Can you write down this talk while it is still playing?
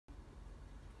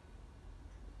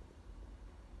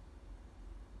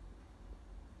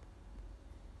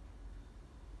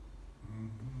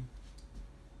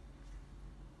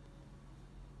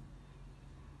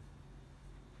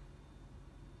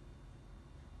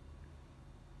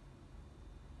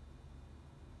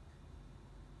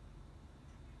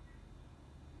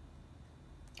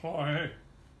Oh, hey,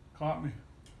 caught me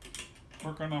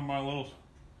working on my little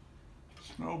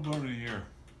snow bunny here.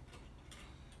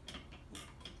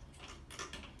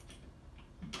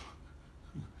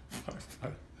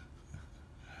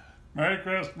 Merry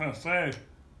Christmas, hey.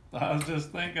 I was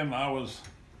just thinking when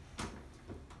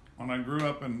I grew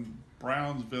up in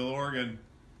Brownsville, Oregon,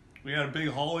 we had a big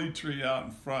holly tree out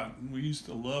in front, and we used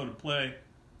to love to play.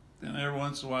 And every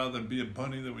once in a while, there'd be a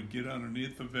bunny that would get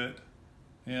underneath of it.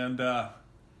 And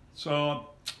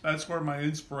so that's where my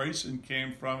inspiration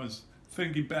came from, is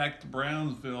thinking back to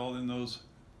Brownsville in those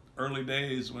early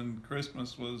days when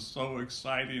Christmas was so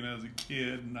exciting as a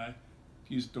kid. And I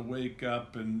used to wake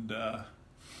up and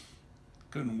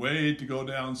couldn't wait to go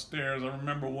downstairs. I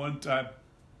remember one time,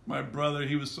 my brother,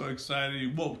 he was so excited, he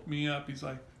woke me up. He's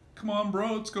like, "Come on,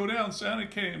 bro, let's go down. Santa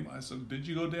came." I said, "Did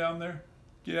you go down there?"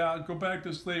 "Yeah, go back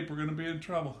to sleep. We're going to be in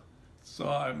trouble." So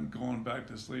I'm going back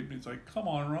to sleep. And he's like, "Come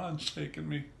on, Ron," shaking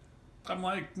me. I'm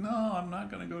like, "No, I'm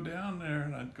not going to go down there."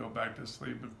 And I'd go back to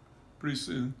sleep. And pretty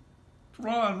soon,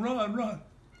 Ron,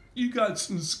 you got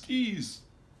some skis.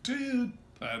 Dude,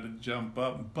 I had to jump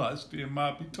up and bust him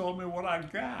up. He told me what I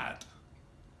got.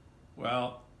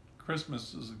 Well,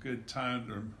 Christmas is a good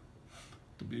time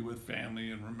to be with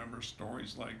family and remember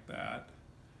stories like that.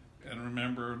 And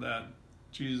remember that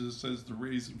Jesus is the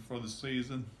reason for the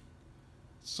season.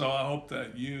 So I hope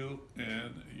that you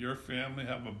and your family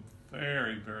have a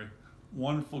very, very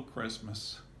wonderful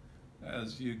Christmas.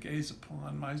 As you gaze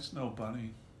upon my snow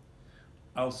bunny,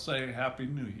 I'll say Happy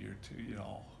New Year to you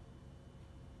all.